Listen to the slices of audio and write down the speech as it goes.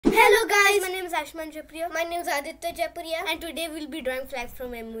Hello guys, my name is Ashman Japriya. My name is Aditya Japuria. And today we'll be drawing flags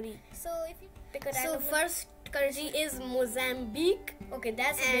from memory. So if you pick a random first country is Mozambique. okay,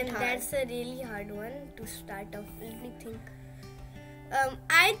 that's a And bit hard. that's a really hard one to start off. Let me think.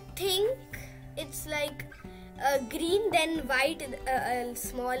 I think it's like green, then white, a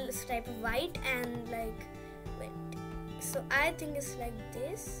small stripe of white, and like wait. So I think it's like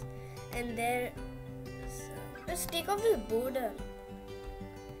this, and there. Let's take off the border.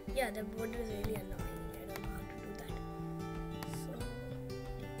 Yeah, the border is really annoying. I don't know how to do that. So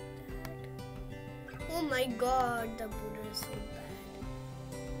that. Oh my god, the border is so bad.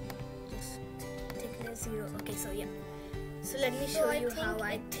 Just thickness 0. Okay, so yeah. So let me show you how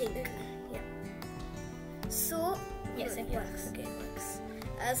I think. Yeah. So Yes, it works. Okay, it works.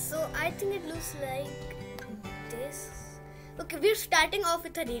 So I think it looks like this. Okay, we're starting off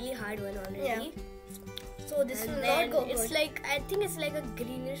with a really hard one already. Yeah. So this And will then not go it's good. like, I think it's like a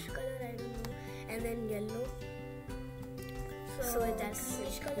greenish color, I don't know, and then yellow. So that's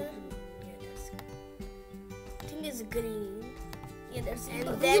which color? Yeah, that's. I think it's green. Yeah, there's And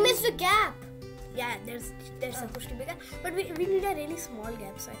we then- missed the gap. Yeah, there's supposed to be that, but we need a really small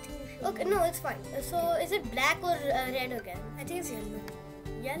gap. So I think we should. Okay, no, it's fine. So is it black or red again? I think it's yellow.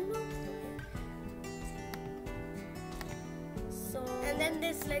 Yellow. So And then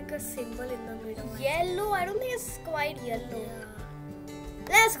there's like a symbol in the middle. yellow. I don't think it's quite yellow. Yeah.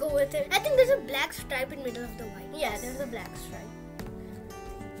 Let's go with it. I think there's a black stripe in middle of the white. Yeah, there's a black stripe.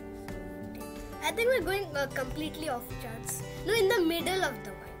 I think we're going completely off charts. No, in the middle of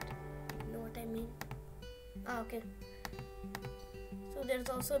the white. You know what I mean? Ah, okay. So there's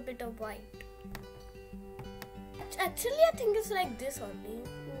also a bit of white. Actually, I think it's like this only.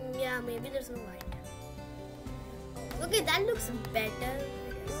 Yeah, maybe there's no white. Okay, that looks better.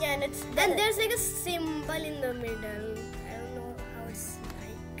 Yeah, and it's Then there's like a symbol in the middle. I don't know how it's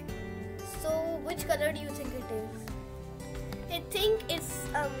like. So which color do you think it is? I think it's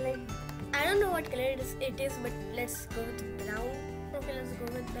like, I don't know what color it is, but let's go with brown. Okay, let's go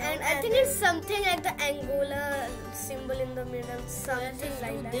with that. And I think it's something like the Angola symbol in the middle, something let's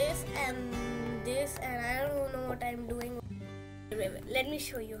like do that. this, and I don't know what I'm doing. Wait, let me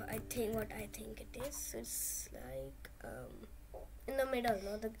show you. I think what I think it is. It's like In the middle,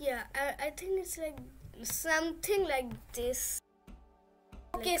 no? yeah. I think it's like something like this.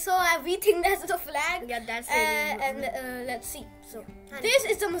 Okay, so we think that's the flag. Yeah, that's And let's see. So And- this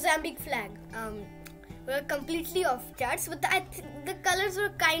is the Mozambique flag. we're completely off charts, but the colors were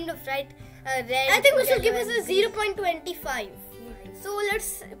kind of right. Red. I think we should give yellow, us a and 0.25. green. So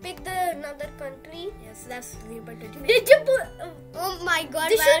let's pick another country. Yes, that's 0.25. Did you put? Oh my god!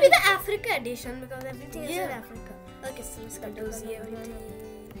 This why should are be we- the Africa edition because everything is in Yeah. Africa. Okay, so let's control Z everything.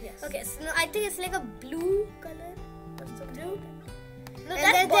 Yes. Okay, so no, I think it's like a blue color. Or something. Blue? No, And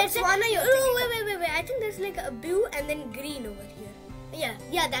that's then there's Botswana. a, You're oh, thinking wait. I think there's like a blue and then green over here.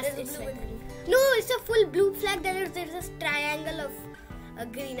 Yeah, that's There's a it's blue like and green. No, it's a full blue flag. There's a triangle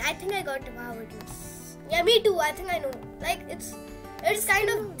of green. I think I got how it looks. Yeah, me too. I think I know. Like it's kind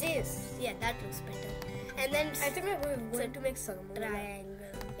of this. Yeah, that looks better. And then I think we're going to make some triangle.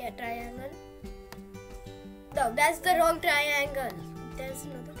 Yeah, triangle. No, that's the wrong triangle. There's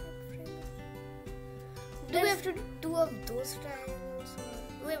another triangle. Do There's- we have to do two of those triangles?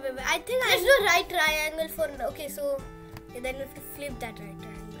 Or? Wait. I think Let's do right triangle for. Okay, so Okay, then we have to flip that right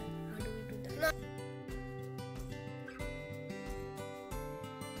triangle. How do we do that? No.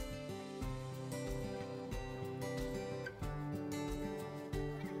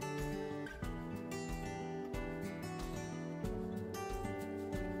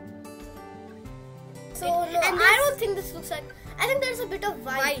 So no, And I don't think this looks like. I think there's a bit of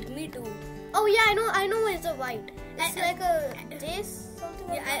white. Me too. Oh yeah, I know it's a white. It's I- like a this something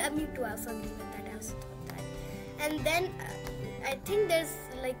like Yeah, that. me too. I also agree with that. I also thought that. And then I think there's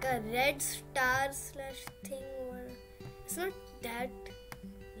like a red star slash thing, or it's not that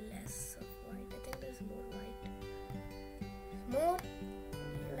less of white. I think there's more white. More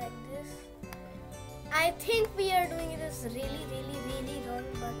like this. I think we are doing this really wrong.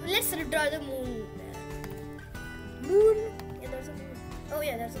 But Let's draw the moon. moon. Yeah, there's a moon. Oh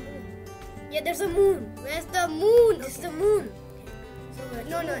yeah, there's a moon. Yeah, there's a moon. Where's the moon? It's the moon. So where's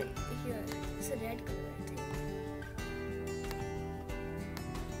No, the no. moon? Here. It's a red color, I think.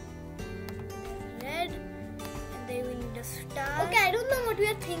 Red. And then we need a star. Okay, I don't know what we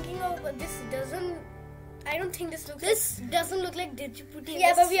are thinking of, but this doesn't. I don't think this looks. This doesn't look like Djibouti.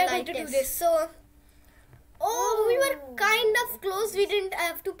 Yeah, but we are Like going to do this. this. So, we were kind of close. We didn't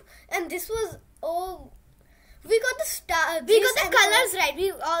have to, and this was we got the star. We this got and the colors right.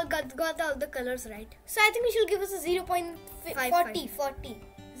 We all got all the colors right. So I think we should give us a 0.40. 40.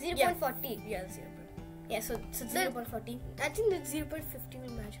 0.40. Yeah, 0. Yeah, so 0.40. I think that 0.50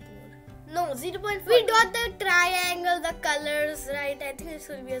 will match more. No, 0.40. We got the triangle, the colors, right? I think this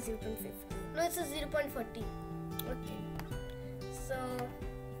will be a 0.50. No, it's a 0.40. Okay. So,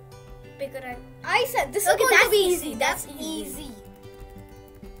 pick a rank. I said this Okay, is going that's to be easy. That's That's easy. easy.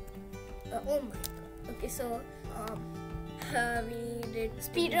 Oh my god. Okay, so we did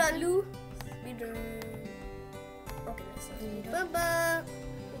Speedrun. blue. Speedrun. Okay, that's a Baba.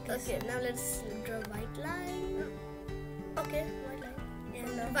 Okay, Okay, now let's draw white line. Okay, white line.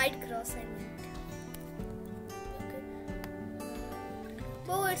 And white cross I meant. Okay.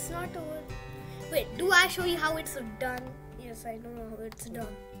 Oh, it's not over. Wait, do I show you how it's done? Yes, I know how it's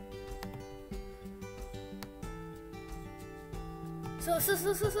done. So,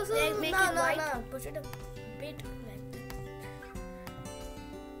 Make no, it no, white. no. Push it a bit like that.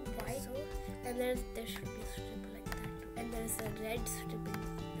 White. So, and there should be a strip like that too. And there's a red strip in the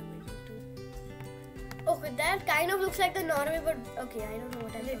middle too. Okay, that kind of looks like the Norway, but okay, I don't know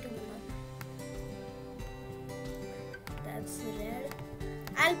what I'm talking about. That's red.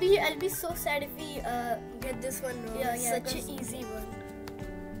 I'll be so sad if we Get this one wrong. Yeah, Such because- an easy one.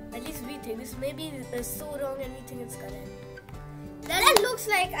 at least we think this may be so wrong and we think it's correct. That looks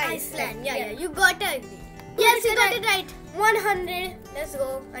like Iceland. Yeah. You got it. Yes, you got it right. 100. Let's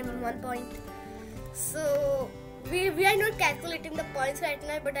go. I'm on 1 point. So we are not calculating the points right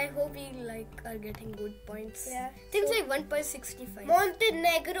now, but I hope we are getting good points. Yeah. Things So- like 1.65.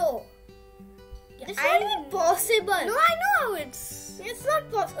 Montenegro. Yeah, It's not even possible. No, I know how it's. It's not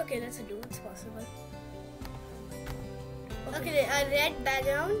possible. Okay, let's do. It's possible. Okay, a red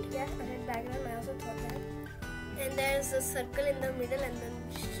background, Yeah, a red background. I also thought that. and there's a circle in the middle, and then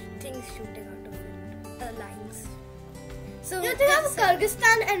things shooting out of it. Lines. So You think of that's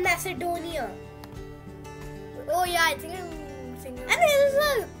Kyrgyzstan and Macedonia. Oh yeah, I think I'm thinking. And there's a.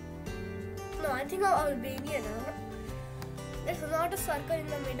 No, I think of Albania now. There's not a circle in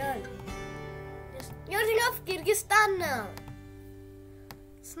the middle. You're thinking of Kyrgyzstan now.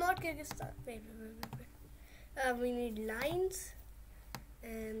 It's not Kyrgyzstan. Wait. We need lines,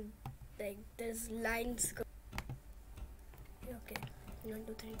 and there's lines. Okay, 1,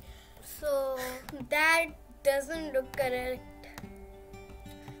 2, 3. So That doesn't look correct.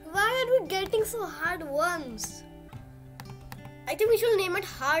 Why are we getting so hard ones? I think we should name it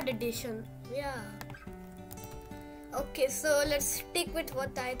Hard Edition. Yeah. Okay, so let's stick with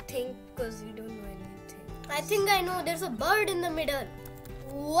what I think because we don't know anything. I think I know. There's a bird in the middle.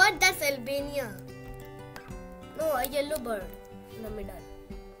 What? That's Albania. No, a yellow bird in the middle.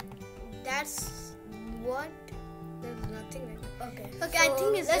 That's what? There's nothing like that. Okay. Okay, I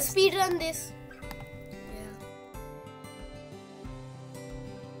think it's let's just- speed run this. Yeah.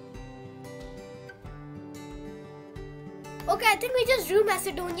 Okay, I think we just drew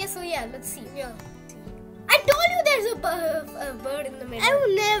Macedonia. So yeah, let's see. Yeah. I told you there's a bird in the middle. I've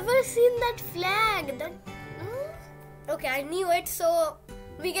never seen that flag. That. Okay, I knew it. So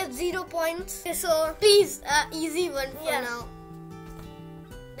we get 0 points. Okay, so please, easy one for Yeah. now.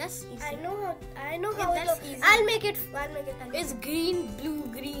 That's easy. I know how. I know Yeah, how that's it. easy. I'll make it. It's green, blue,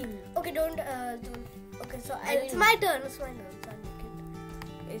 green. Okay. Don't. Okay. So I it's will- my turn. It's my turn. So I'll make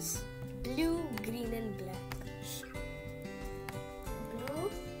it. It's blue, green, and black.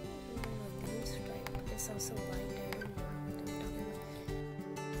 Blue. Green stripe. It's also white. I don't know what I'm talking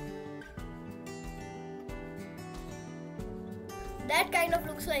about. That kind of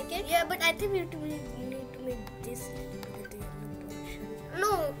looks like it. Yeah, but I think we need to make this a little bit of the yellow portion.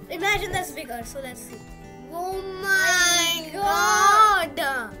 No, imagine that's bigger. So let's see. Oh my god!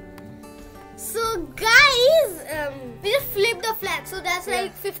 So guys, We just flip the flag. So that's Yeah.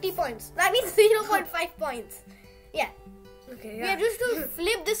 like 50 points. That means 0.5 points. Yeah. okay, We have just to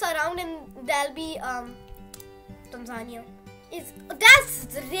flip this around and that'll be Tanzania. That's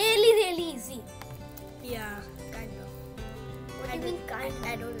really really easy. yeah, kind of. What do you mean kind?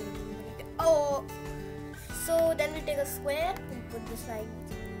 I don't remember. Oh, so then we take a square and put this like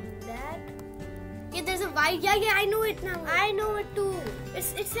that. Yeah, there's a white. Yeah, I know it now. I know it too.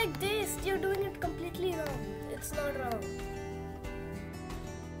 It's like this. You're doing it completely wrong. It's not wrong.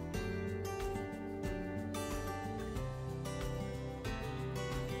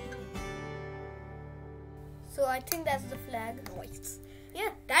 So I think that's the flag. Nice. Yeah.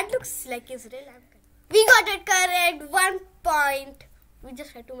 That looks like Israel. We got it correct. 1 point. We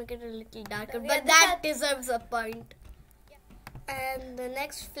just had to make it a little darker, Yeah, but that deserves a point. And the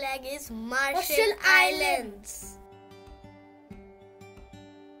next flag is Marshall Marshall Islands.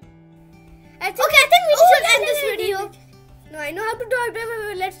 I think we should end this wait, video. wait. No, I know how to do it.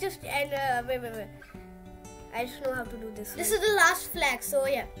 Wait. Let's just end. Wait. I just know how to do this. This is the last flag, so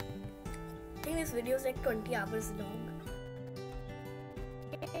yeah. I think this video is like 20 hours long.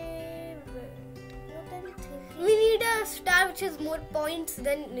 What are you thinking? We need a star which has more points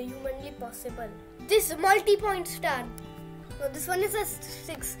than humanly possible. This multi-point star. No, this one is a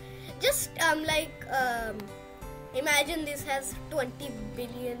 6. Just imagine this has 20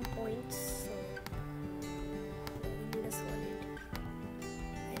 billion points. So we need a solid,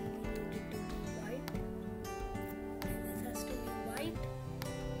 and we need it to be white. And this has to be white.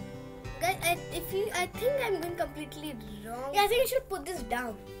 Guys, I think I'm going completely wrong. Yeah, I think you should put this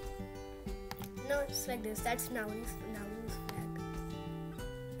down. No, it's like this. That's Nauru's flag.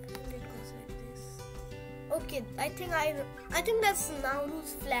 And it goes like this. Okay, I think that's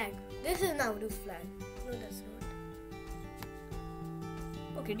Nauru's flag. This is Nauru's flag. No, that's not.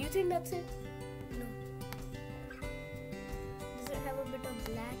 Okay, do you think that's it? No. Does it have a bit of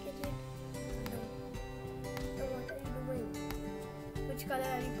black in it? No. So what are you doing? Which color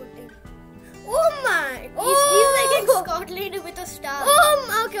are you putting? Oh my! He's making Scotland with a star.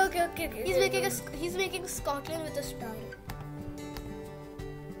 Oh, okay. He's making Scotland with a star.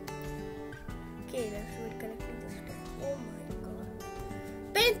 Okay, let's do it correctly this time. Oh my god.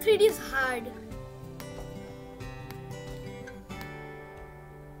 Paint 3D is hard.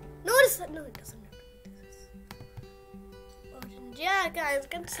 No, it doesn't. Orange. Yeah, I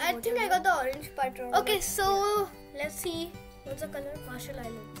can see. I think I got the orange part wrong. Okay, so let's see. What's the color? Marshall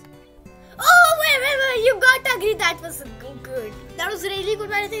Islands. Oh, wait. You got to agree that was good. That was really good,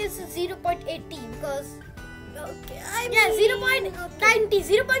 but I think it's 0.80 because. Okay. 0.90.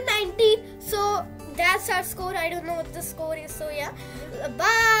 0.90. So that's our score. I don't know what the score is. So yeah.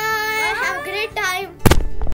 Bye. Have a great time.